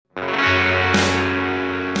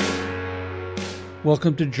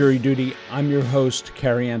Welcome to Jury Duty. I'm your host,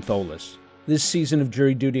 Carrie Antholis. This season of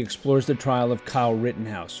Jury Duty explores the trial of Kyle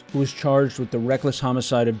Rittenhouse, who was charged with the reckless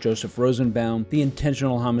homicide of Joseph Rosenbaum, the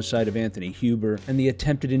intentional homicide of Anthony Huber, and the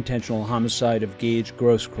attempted intentional homicide of Gage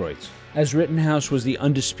Grosskreutz. As Rittenhouse was the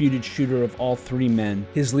undisputed shooter of all three men,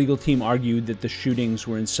 his legal team argued that the shootings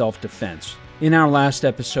were in self-defense. In our last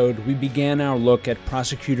episode, we began our look at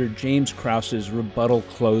prosecutor James Krause's rebuttal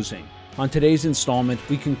closing. On today's installment,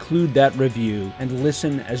 we conclude that review and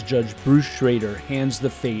listen as Judge Bruce Schrader hands the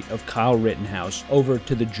fate of Kyle Rittenhouse over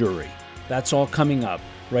to the jury. That's all coming up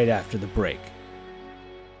right after the break.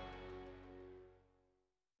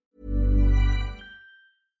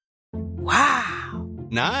 Wow.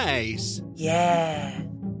 Nice. Yeah.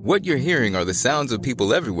 What you're hearing are the sounds of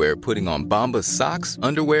people everywhere putting on Bombas socks,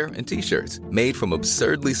 underwear, and T-shirts made from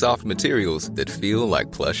absurdly soft materials that feel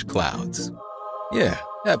like plush clouds. Yeah,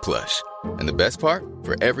 that plush. And the best part?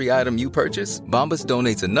 For every item you purchase, Bombas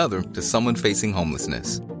donates another to someone facing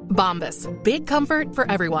homelessness. Bombas. Big comfort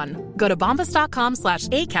for everyone. Go to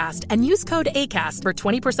bombas.com/ACAST and use code ACAST for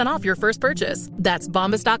 20% off your first purchase. That's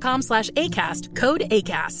bombas.com/ACAST. Code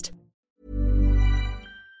ACAST.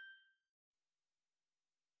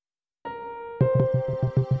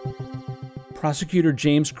 Prosecutor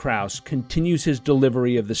James Krause continues his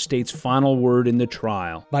delivery of the state's final word in the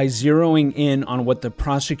trial by zeroing in on what the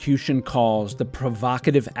prosecution calls the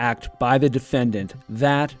provocative act by the defendant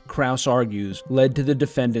that, Krause argues, led to the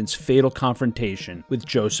defendant's fatal confrontation with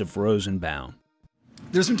Joseph Rosenbaum.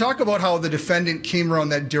 There's some talk about how the defendant came around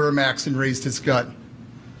that Duramax and raised his gun.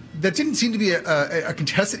 That didn't seem to be a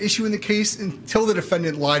contested issue in the case until the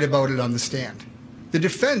defendant lied about it on the stand. The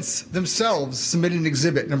defense themselves submitted an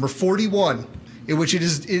exhibit, number 41, in which it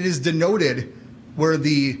is denoted where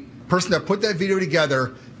the person that put that video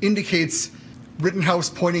together indicates Rittenhouse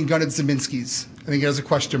pointing gun at Zeminski's. I think it has a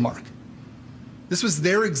question mark. This was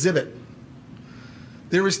their exhibit.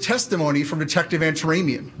 There was testimony from Detective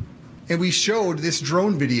Antaramian, and we showed this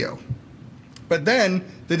drone video. But then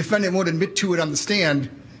the defendant won't admit to it on the stand,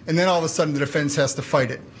 and then all of a sudden the defense has to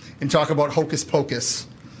fight it and talk about hocus pocus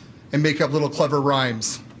and make up little clever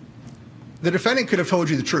rhymes. The defendant could have told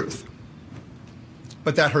you the truth,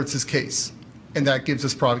 but that hurts his case, and that gives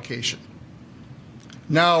us provocation.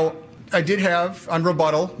 Now, I did have, on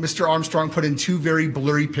rebuttal, Mr. Armstrong put in two very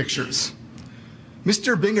blurry pictures.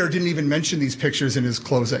 Mr. Binger didn't even mention these pictures in his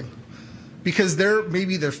closing, because they're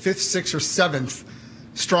maybe the fifth, sixth, or seventh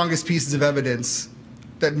strongest pieces of evidence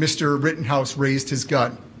that Mr. Rittenhouse raised his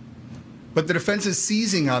gun. But the defense is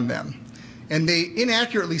seizing on them. And they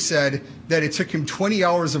inaccurately said that it took him 20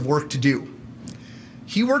 hours of work to do.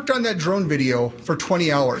 He worked on that drone video for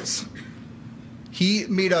 20 hours. He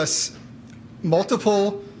made us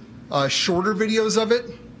multiple shorter videos of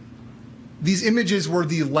it. These images were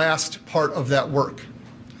the last part of that work.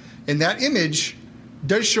 And that image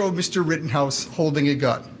does show Mr. Rittenhouse holding a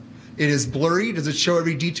gun. It is blurry. Does it show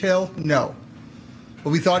every detail? No. But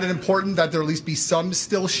we thought it important that there at least be some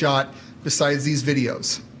still shot besides these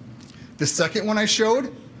videos. The second one I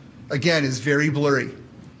showed, again, is very blurry,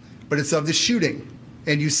 but it's of the shooting.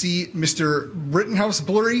 And you see Mr. Rittenhouse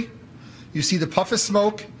blurry, you see the puff of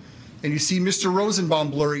smoke, and you see Mr.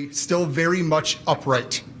 Rosenbaum blurry, still very much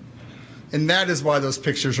upright. And that is why those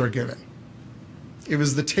pictures are given. It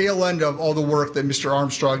was the tail end of all the work that Mr.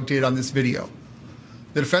 Armstrong did on this video.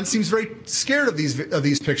 The defense seems very scared of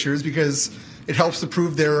these pictures because it helps to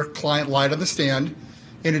prove their client lied on the stand,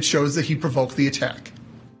 and it shows that he provoked the attack.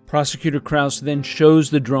 Prosecutor Krause then shows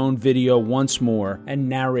the drone video once more and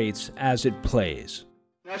narrates as it plays.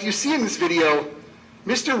 Now, if you see in this video,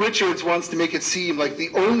 Mr. Richards wants to make it seem like the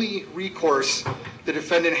only recourse the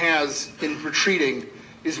defendant has in retreating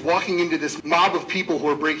is walking into this mob of people who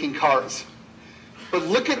are breaking cars. But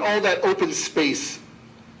look at all that open space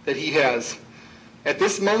that he has. At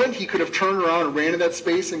this moment, he could have turned around and ran in that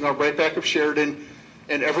space and gone right back up Sheridan,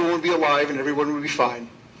 and everyone would be alive and everyone would be fine.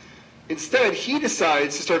 Instead, he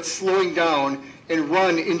decides to start slowing down and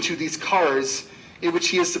run into these cars in which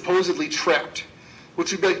he is supposedly trapped,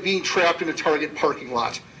 which would be like being trapped in a Target parking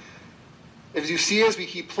lot. As you see, as we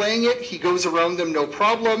keep playing it, he goes around them no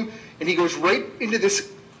problem, and he goes right into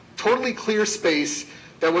this totally clear space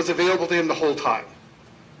that was available to him the whole time.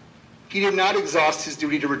 He did not exhaust his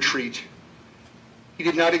duty to retreat. He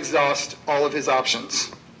did not exhaust all of his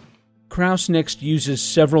options. Krause next uses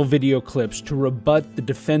several video clips to rebut the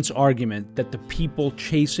defense argument that the people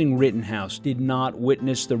chasing Rittenhouse did not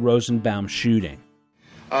witness the Rosenbaum shooting.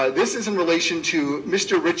 This is in relation to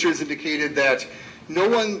Mr. Richards indicated that no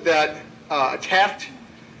one that attacked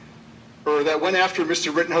or that went after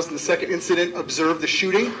Mr. Rittenhouse in the second incident observed the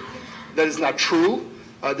shooting. That is not true.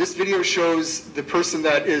 This video shows the person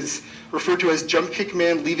that is referred to as Jump Kick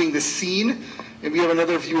Man leaving the scene, and we have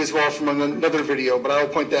another view as well from another video, but I'll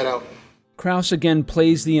point that out. Krause again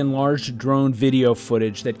plays the enlarged drone video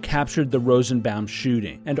footage that captured the Rosenbaum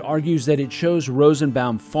shooting and argues that it shows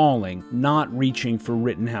Rosenbaum falling, not reaching for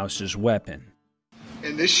Rittenhouse's weapon.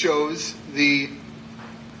 And this shows the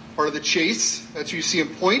part of the chase. That's where you see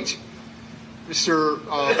him point. Mr.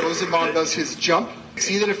 Rosenbaum does his jump.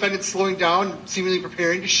 See the defendant slowing down, seemingly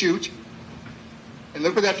preparing to shoot. And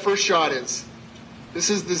look where that first shot is. This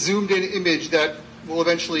is the zoomed in image that will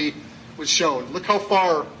eventually was shown. Look how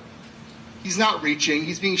far he's not reaching.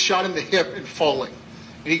 He's being shot in the hip and falling.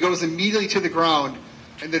 And he goes immediately to the ground,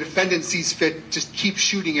 and the defendant sees fit to keep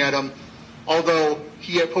shooting at him, although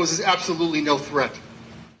he poses absolutely no threat.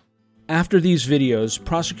 After these videos,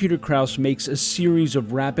 Prosecutor Krause makes a series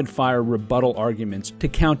of rapid-fire rebuttal arguments to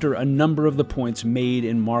counter a number of the points made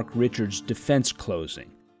in Mark Richards' defense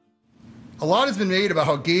closing. A lot has been made about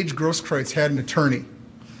how Gage Grosskreutz had an attorney.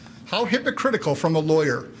 How hypocritical from a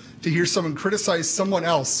lawyer to hear someone criticize someone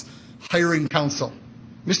else hiring counsel.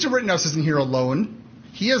 Mr. Rittenhouse isn't here alone.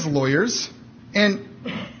 He has lawyers. And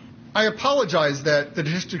I apologize that the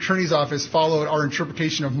district attorney's office followed our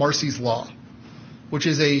interpretation of Marcy's Law, which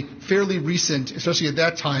is a fairly recent, especially at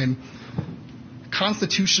that time,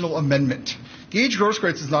 constitutional amendment. Gage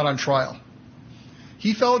Grosskreutz is not on trial.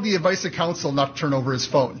 He followed the advice of counsel not to turn over his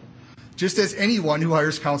phone, just as anyone who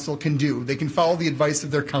hires counsel can do. They can follow the advice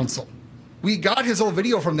of their counsel. We got his whole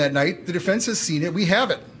video from that night. The defense has seen it. We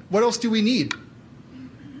have it. What else do we need?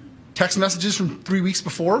 Text messages from 3 weeks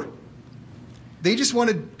before? They just want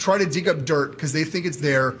to try to dig up dirt because they think it's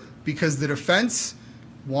there, because the defense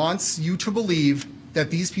wants you to believe that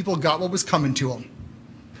these people got what was coming to them,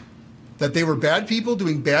 that they were bad people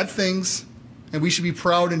doing bad things, and we should be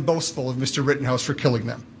proud and boastful of Mr. Rittenhouse for killing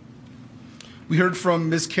them. We heard from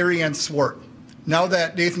Ms. Carrie Ann Swart. Now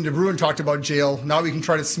that Nathan DeBruin talked about jail, now we can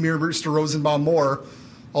try to smear Mr. Rosenbaum more,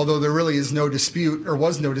 although there really is no dispute, or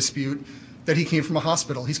was no dispute, that he came from a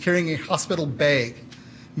hospital. He's carrying a hospital bag.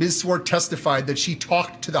 Ms. Swart testified that she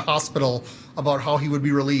talked to the hospital about how he would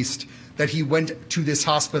be released, that he went to this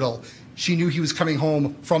hospital. She knew he was coming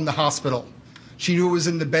home from the hospital. She knew it was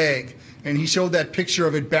in the bag, and he showed that picture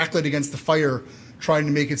of it backlit against the fire, trying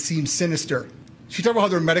to make it seem sinister. She talked about how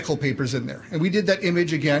there are medical papers in there. And we did that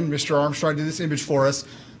image again. Mr. Armstrong did this image for us,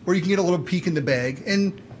 where you can get a little peek in the bag.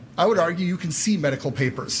 And I would argue you can see medical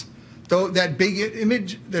papers. Though that big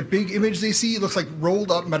image they see looks like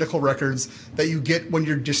rolled up medical records that you get when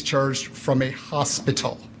you're discharged from a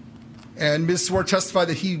hospital. And Ms. Swart testified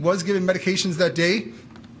that he was given medications that day.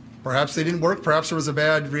 Perhaps they didn't work. Perhaps there was a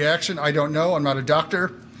bad reaction. I don't know. I'm not a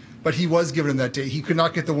doctor. But he was given them that day. He could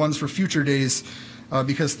not get the ones for future days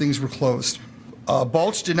because things were closed.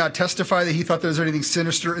 Balch did not testify that he thought there was anything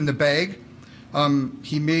sinister in the bag.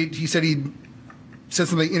 He said he said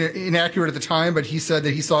something inaccurate at the time, but he said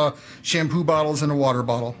that he saw shampoo bottles and a water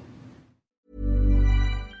bottle.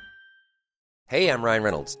 Hey, I'm Ryan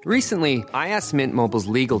Reynolds. Recently, I asked Mint Mobile's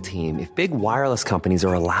legal team if big wireless companies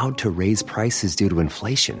are allowed to raise prices due to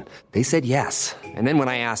inflation. They said yes. And then when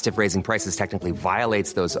I asked if raising prices technically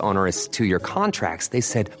violates those onerous 2-year contracts, they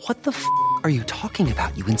said, "What the f*** are you talking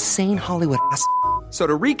about, you insane Hollywood ass?" So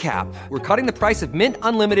to recap, we're cutting the price of Mint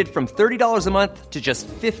Unlimited from $30 a month to just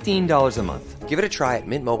 $15 a month. Give it a try at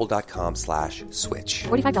mintmobile.com/switch.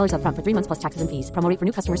 $45 up front for 3 months plus taxes and fees. Promo rate for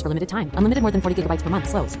new customers for limited time. Unlimited more than 40 gigabytes per month.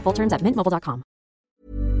 Slows full terms at mintmobile.com.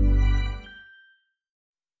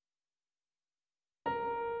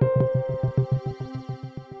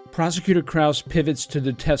 Prosecutor Krause pivots to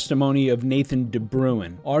the testimony of Nathan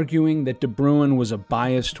DeBruin, arguing that DeBruin was a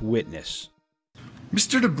biased witness.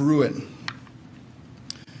 Mr. DeBruin,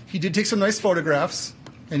 he did take some nice photographs,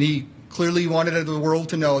 and he clearly wanted the world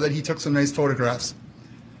to know that he took some nice photographs.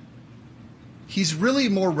 He's really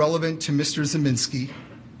more relevant to Mr. Ziminski,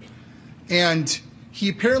 and he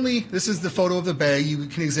apparently, this is the photo of the bag, you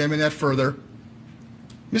can examine that further.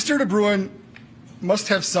 Mr. DeBruin must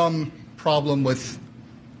have some problem with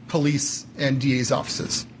police and DA's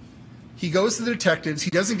offices. He goes to the detectives, he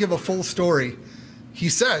doesn't give a full story. He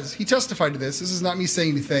says, he testified to this is not me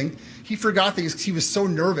saying anything, he forgot things because he was so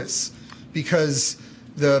nervous because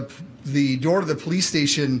the door to the police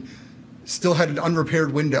station still had an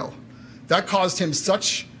unrepaired window. That caused him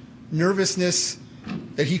such nervousness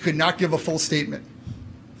that he could not give a full statement.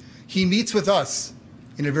 He meets with us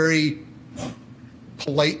in a very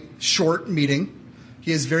polite, short meeting.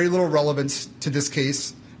 He has very little relevance to this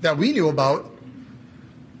case that we knew about.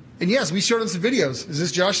 And yes, we showed him some videos. Is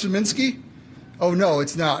this Josh Ziminski? Oh, no,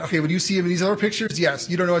 it's not. Okay, when you see him in these other pictures, yes.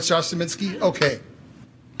 You don't know it's Josh Ziminski? Okay.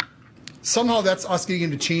 Somehow that's us getting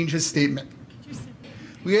him to change his statement.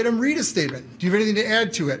 We had him read his statement. Do you have anything to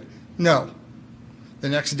add to it? No. The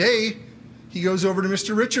next day, he goes over to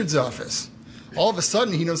Mr. Richards' office. All of a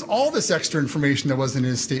sudden, he knows all this extra information that wasn't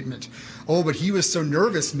in his statement. Oh, but he was so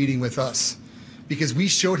nervous meeting with us because we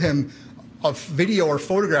showed him a video or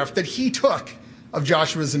photograph that he took of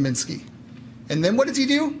Joshua Ziminski. And then what does he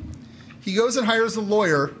do? He goes and hires a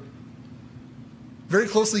lawyer very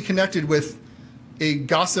closely connected with a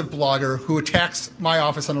gossip blogger who attacks my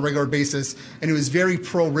office on a regular basis and who is very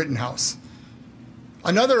pro-Rittenhouse.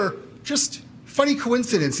 Another just funny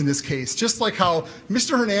coincidence in this case, just like how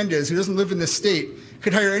Mr. Hernandez, who doesn't live in this state,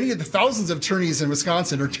 could hire any of the thousands of attorneys in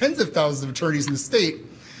Wisconsin or tens of thousands of attorneys in the state.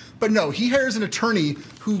 But no, he hires an attorney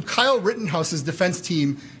who Kyle Rittenhouse's defense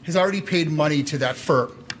team has already paid money to that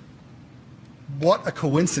firm. What a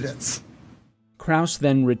coincidence. Kraus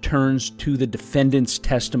then returns to the defendant's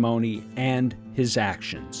testimony and his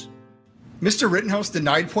actions. Mr. Rittenhouse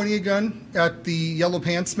denied pointing a gun at the yellow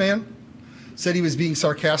pants man, said he was being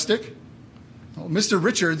sarcastic. Well, Mr.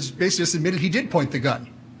 Richards basically just admitted he did point the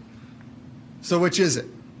gun. So which is it?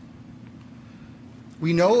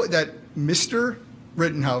 We know that Mr.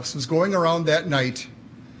 Rittenhouse was going around that night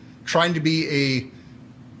trying to be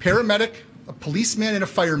a paramedic, a policeman, and a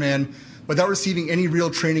fireman without receiving any real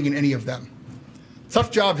training in any of them. Tough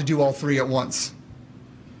job to do all three at once.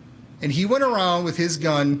 And he went around with his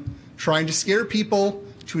gun trying to scare people,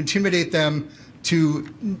 to intimidate them,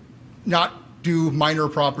 to not do minor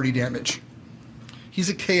property damage. He's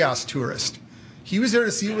a chaos tourist. He was there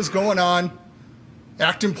to see what was going on,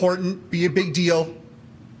 act important, be a big deal.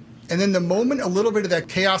 And then the moment a little bit of that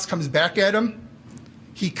chaos comes back at him,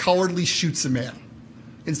 he cowardly shoots a man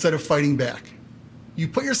instead of fighting back. You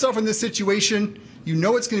put yourself in this situation, you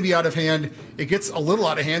know it's going to be out of hand. It gets a little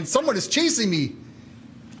out of hand. Someone is chasing me,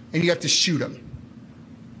 and you have to shoot him.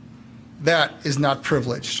 That is not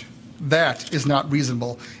privileged. That is not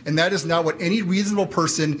reasonable. And that is not what any reasonable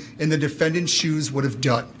person in the defendant's shoes would have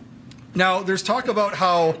done. Now, there's talk about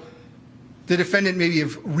how the defendant maybe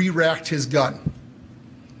have re-racked his gun.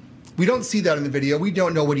 We don't see that in the video. We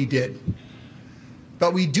don't know what he did.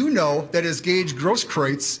 But we do know that as Gage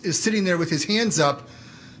Grosskreutz is sitting there with his hands up,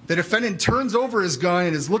 the defendant turns over his gun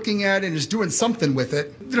and is looking at it and is doing something with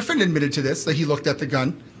it. The defendant admitted to this, that he looked at the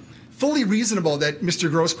gun. Fully reasonable that Mr.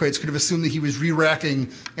 Grosskreutz could have assumed that he was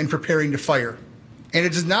re-racking and preparing to fire. And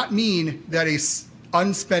it does not mean that a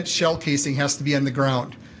unspent shell casing has to be on the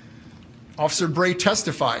ground. Officer Bray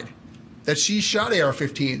testified that she shot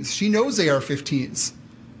AR-15s. She knows AR-15s.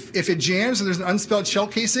 If it jams and there's an unspent shell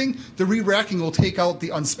casing, the re-racking will take out the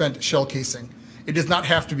unspent shell casing. It does not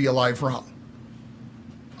have to be a live round.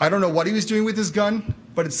 I don't know what he was doing with his gun,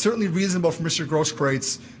 but it's certainly reasonable for Mr.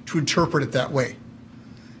 Grosskreutz to interpret it that way.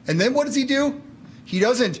 And then what does he do? He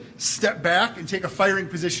doesn't step back and take a firing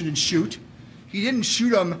position and shoot. He didn't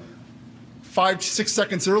shoot him 5 to 6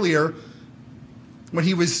 seconds earlier when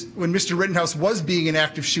Mr. Rittenhouse was being an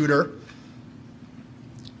active shooter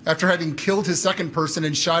after having killed his second person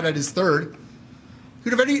and shot at his third. He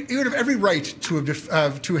would have every right to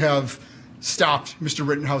have stopped Mr.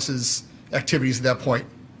 Rittenhouse's activities at that point.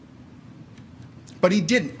 But he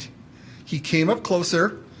didn't. He came up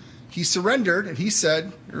closer, he surrendered, and he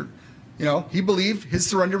said, he believed his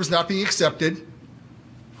surrender was not being accepted.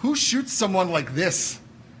 Who shoots someone like this?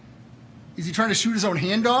 Is he trying to shoot his own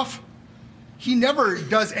hand off? He never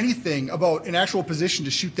does anything about an actual position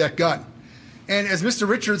to shoot that gun. And as Mr.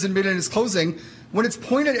 Richards admitted in his closing, when it's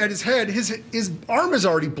pointed at his head, his arm is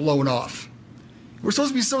already blown off. We're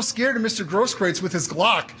supposed to be so scared of Mr. Grosskreutz with his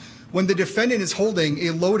Glock when the defendant is holding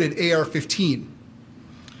a loaded AR-15.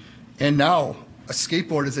 And now, a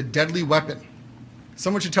skateboard is a deadly weapon.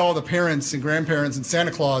 Someone should tell all the parents and grandparents and Santa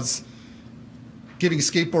Claus giving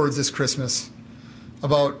skateboards this Christmas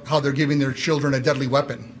about how they're giving their children a deadly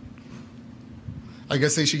weapon. I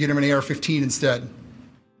guess they should get him an AR-15 instead.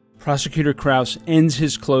 Prosecutor Kraus ends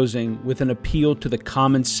his closing with an appeal to the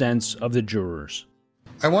common sense of the jurors.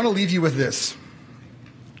 I want to leave you with this,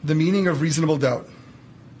 the meaning of reasonable doubt.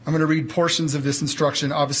 I'm going to read portions of this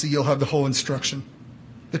instruction. Obviously, you'll have the whole instruction.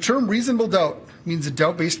 The term reasonable doubt means a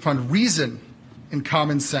doubt based upon reason and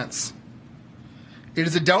common sense. It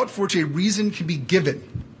is a doubt for which a reason can be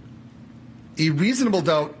given. A reasonable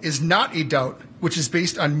doubt is not a doubt which is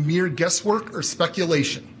based on mere guesswork or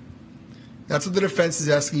speculation. That's what the defense is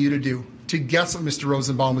asking you to do, to guess what Mr.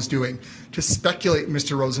 Rosenbaum was doing, to speculate what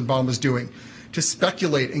Mr. Rosenbaum was doing, to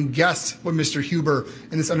speculate and guess what Mr. Huber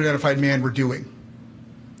and this unidentified man were doing.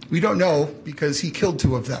 We don't know because he killed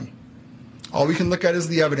two of them. All we can look at is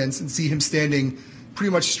the evidence and see him standing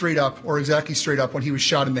pretty much straight up or exactly straight up when he was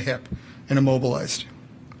shot in the hip and immobilized.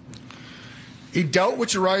 A doubt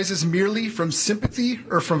which arises merely from sympathy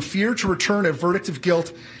or from fear to return a verdict of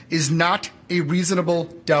guilt is not a reasonable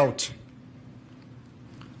doubt.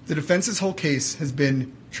 The defense's whole case has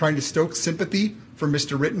been trying to stoke sympathy for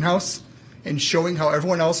Mr. Rittenhouse and showing how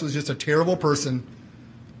everyone else was just a terrible person.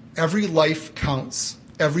 Every life counts.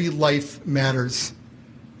 Every life matters.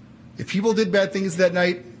 If people did bad things that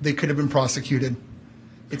night, they could have been prosecuted.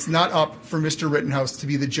 It's not up for Mr. Rittenhouse to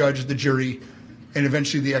be the judge, the jury, and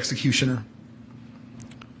eventually the executioner.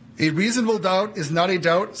 A reasonable doubt is not a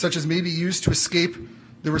doubt such as may be used to escape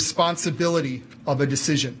the responsibility of a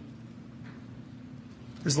decision.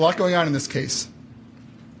 There's a lot going on in this case.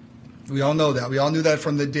 We all know that. We all knew that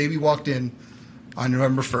from the day we walked in on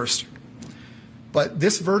November 1st. But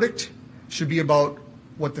this verdict should be about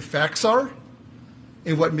what the facts are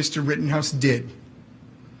and what Mr. Rittenhouse did.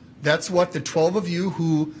 That's what the 12 of you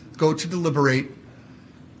who go to deliberate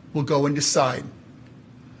will go and decide.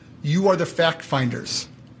 You are the fact finders.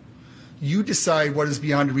 You decide what is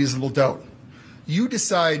beyond a reasonable doubt. You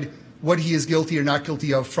decide what he is guilty or not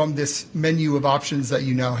guilty of from this menu of options that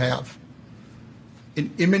you now have.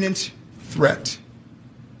 An imminent threat.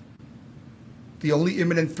 The only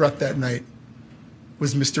imminent threat that night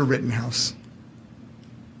was Mr. Rittenhouse.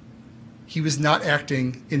 He was not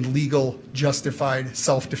acting in legal, justified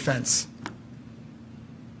self-defense.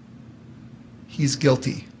 He's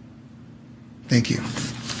guilty. Thank you.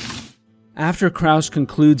 After Krause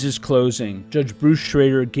concludes his closing, Judge Bruce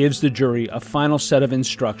Schroeder gives the jury a final set of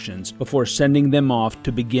instructions before sending them off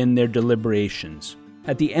to begin their deliberations.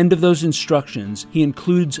 At the end of those instructions, he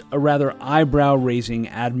includes a rather eyebrow-raising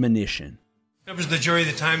admonition. Members of the jury,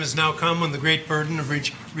 the time has now come when the great burden of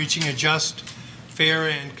reaching a just, fair,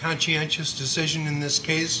 and conscientious decision in this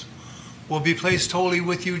case will be placed wholly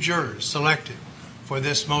with you jurors selected for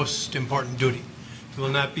this most important duty. You will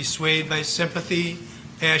not be swayed by sympathy,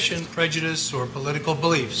 passion, prejudice, or political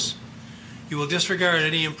beliefs. You will disregard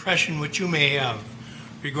any impression which you may have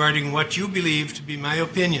regarding what you believe to be my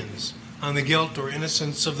opinions on the guilt or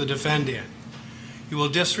innocence of the defendant. You will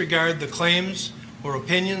disregard the claims or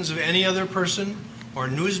opinions of any other person or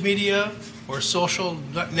news media or social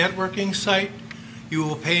networking site. You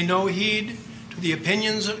will pay no heed to the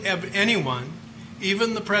opinions of anyone,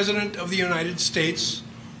 even the President of the United States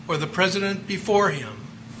or the President before him.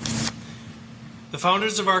 The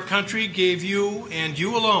founders of our country gave you, and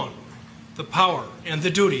you alone, the power and the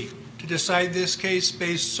duty to decide this case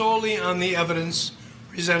based solely on the evidence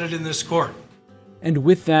presented in this court. And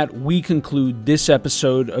with that, we conclude this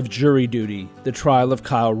episode of Jury Duty, the trial of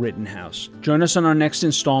Kyle Rittenhouse. Join us on our next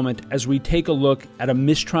installment as we take a look at a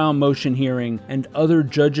mistrial motion hearing and other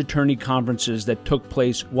judge-attorney conferences that took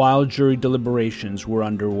place while jury deliberations were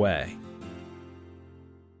underway.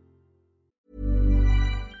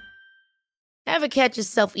 Ever catch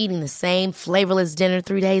yourself eating the same flavorless dinner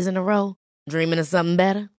 3 days in a row? Dreaming of something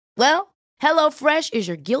better? Well, HelloFresh is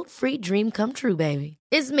your guilt-free dream come true, baby.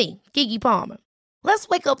 It's me, Keke Palmer. Let's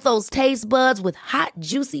wake up those taste buds with hot,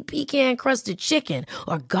 juicy pecan-crusted chicken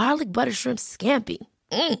or garlic butter shrimp scampi.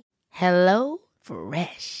 Hello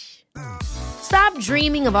Fresh. Stop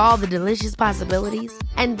dreaming of all the delicious possibilities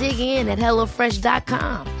and dig in at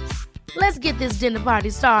HelloFresh.com. Let's get this dinner party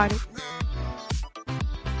started.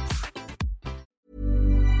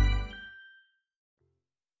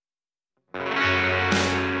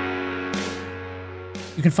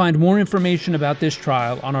 You can find more information about this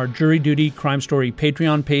trial on our Jury Duty Crime Story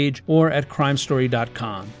Patreon page or at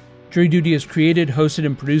crimestory.com. Jury Duty is created, hosted,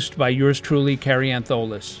 and produced by yours truly, Carrie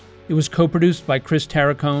Antholis. It was co-produced by Chris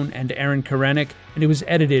Tarracone and Aaron Karenik, and it was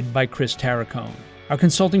edited by Chris Tarracone. Our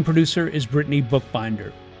consulting producer is Brittany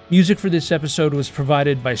Bookbinder. Music for this episode was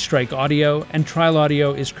provided by Strike Audio, and Trial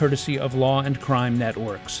Audio is courtesy of Law and Crime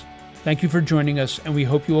Networks. Thank you for joining us, and we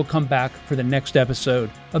hope you will come back for the next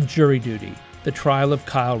episode of Jury Duty, the trial of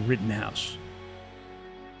Kyle Rittenhouse.